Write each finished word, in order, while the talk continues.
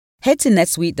Head to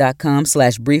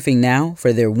netsuite.com/briefing now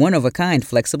for their one-of-a-kind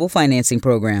flexible financing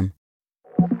program.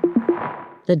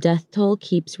 The death toll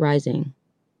keeps rising.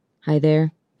 Hi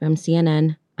there, from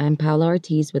CNN, I'm Paula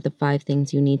Ortiz with the 5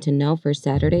 things you need to know for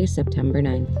Saturday, September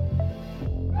 9th.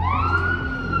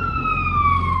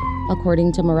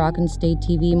 According to Moroccan state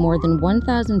TV, more than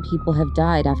 1,000 people have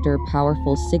died after a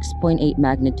powerful 6.8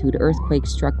 magnitude earthquake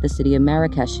struck the city of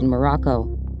Marrakesh in Morocco.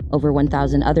 Over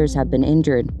 1,000 others have been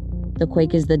injured. The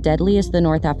quake is the deadliest the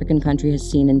North African country has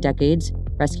seen in decades.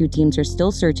 Rescue teams are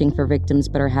still searching for victims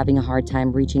but are having a hard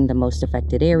time reaching the most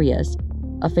affected areas.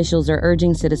 Officials are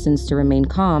urging citizens to remain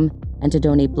calm and to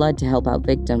donate blood to help out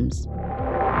victims.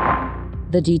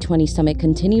 The G20 summit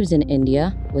continues in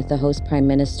India, with the host Prime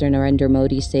Minister Narendra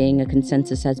Modi saying a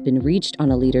consensus has been reached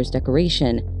on a leader's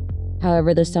declaration.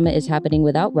 However, the summit is happening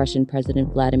without Russian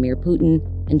President Vladimir Putin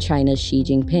and China's Xi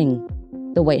Jinping.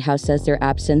 The White House says their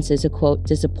absence is a, quote,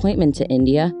 disappointment to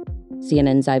India.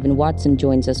 CNN's Ivan Watson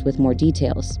joins us with more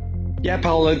details. Yeah,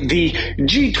 Paula, the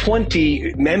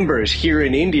G20 members here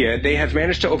in India, they have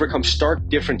managed to overcome stark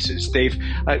differences. They've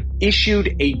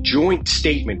issued a joint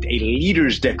statement, a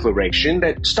leaders' declaration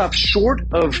that stops short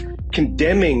of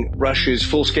condemning Russia's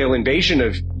full-scale invasion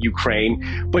of Ukraine,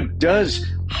 but does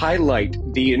highlight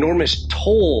the enormous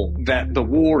toll that the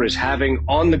war is having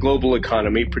on the global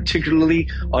economy, particularly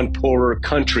on poorer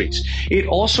countries. It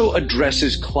also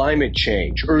addresses climate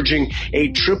change, urging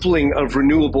a tripling of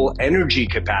renewable energy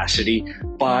capacity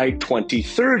by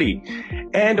 2030.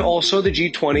 And also the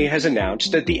G20 has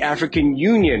announced that the African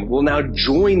Union will now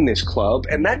join this club,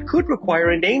 and that could require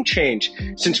a name change,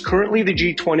 since currently the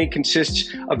G20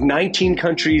 consists of 19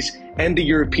 countries and the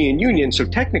European Union, so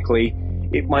technically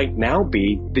it might now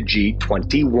be the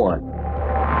G21.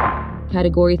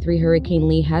 Category 3 Hurricane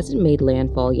Lee hasn't made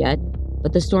landfall yet,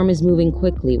 but the storm is moving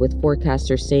quickly, with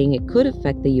forecasters saying it could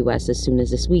affect the U.S. as soon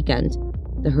as this weekend.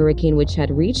 The hurricane, which had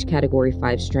reached Category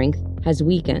 5 strength, has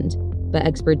weakened, but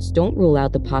experts don't rule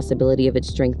out the possibility of it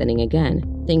strengthening again,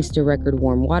 thanks to record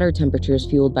warm water temperatures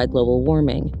fueled by global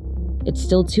warming. It's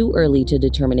still too early to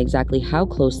determine exactly how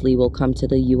close Lee will come to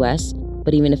the U.S.,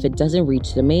 but even if it doesn't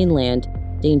reach the mainland,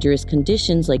 dangerous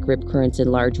conditions like rip currents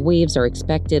and large waves are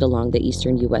expected along the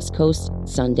eastern U.S. coast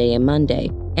Sunday and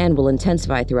Monday, and will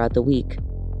intensify throughout the week.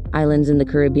 Islands in the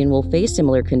Caribbean will face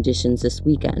similar conditions this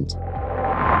weekend.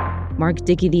 Mark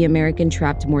Dickey, the American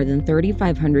trapped more than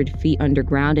 3,500 feet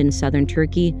underground in southern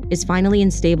Turkey, is finally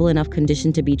in stable enough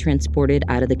condition to be transported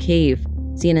out of the cave.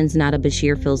 CNN's Nada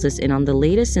Bashir fills us in on the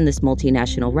latest in this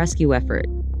multinational rescue effort.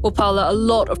 Well, Paula, a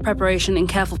lot of preparation and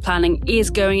careful planning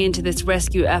is going into this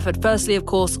rescue effort. Firstly, of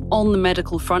course, on the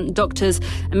medical front, doctors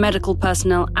and medical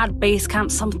personnel at base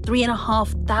camp, some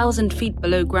 3,500 feet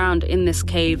below ground in this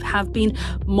cave, have been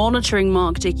monitoring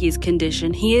Mark Dickey's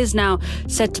condition. He is now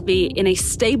said to be in a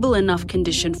stable enough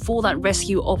condition for that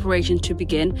rescue operation to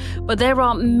begin. But there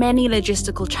are many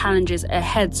logistical challenges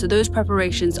ahead, so those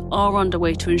preparations are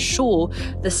underway to ensure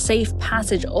the safe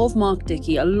passage of Mark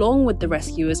Dickey along with the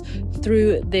rescuers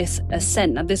through this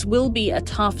ascent. Now, this will be a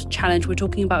tough challenge. We're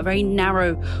talking about very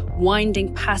narrow,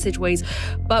 winding passageways,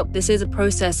 but this is a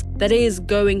process that is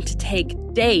going to take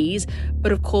days.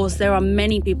 But of course, there are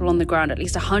many people on the ground, at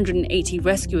least 180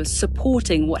 rescuers,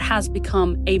 supporting what has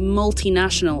become a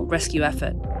multinational rescue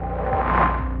effort.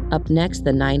 Up next,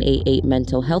 the 988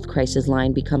 mental health crisis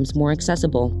line becomes more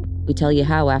accessible. We tell you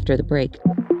how after the break.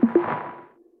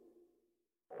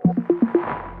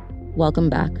 Welcome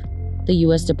back. The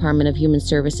U.S. Department of Human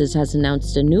Services has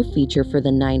announced a new feature for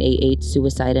the 988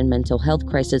 Suicide and Mental Health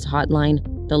Crisis Hotline.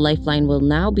 The lifeline will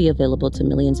now be available to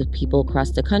millions of people across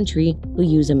the country who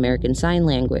use American Sign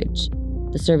Language.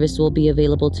 The service will be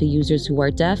available to users who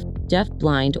are deaf,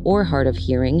 blind, or hard of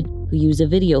hearing who use a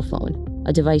video phone,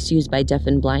 a device used by deaf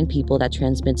and blind people that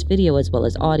transmits video as well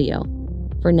as audio.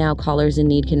 For now, callers in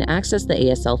need can access the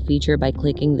ASL feature by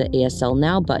clicking the ASL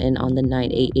Now button on the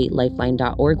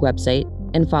 988lifeline.org website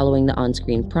and following the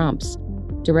on-screen prompts.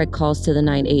 Direct calls to the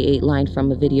 988 line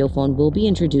from a video phone will be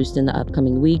introduced in the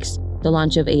upcoming weeks. The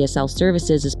launch of ASL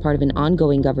services is part of an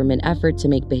ongoing government effort to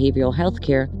make behavioral health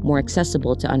care more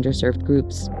accessible to underserved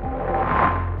groups.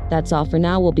 That's all for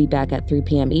now. We'll be back at 3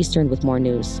 p.m. Eastern with more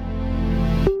news.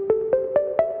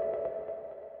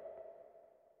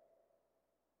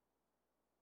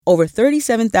 Over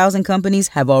 37,000 companies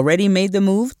have already made the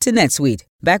move to NetSuite.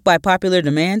 Backed by popular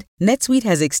demand, NetSuite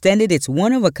has extended its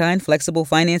one-of-a-kind flexible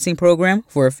financing program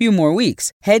for a few more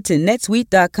weeks. Head to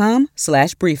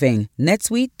netsuite.com/briefing.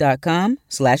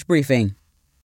 netsuite.com/briefing.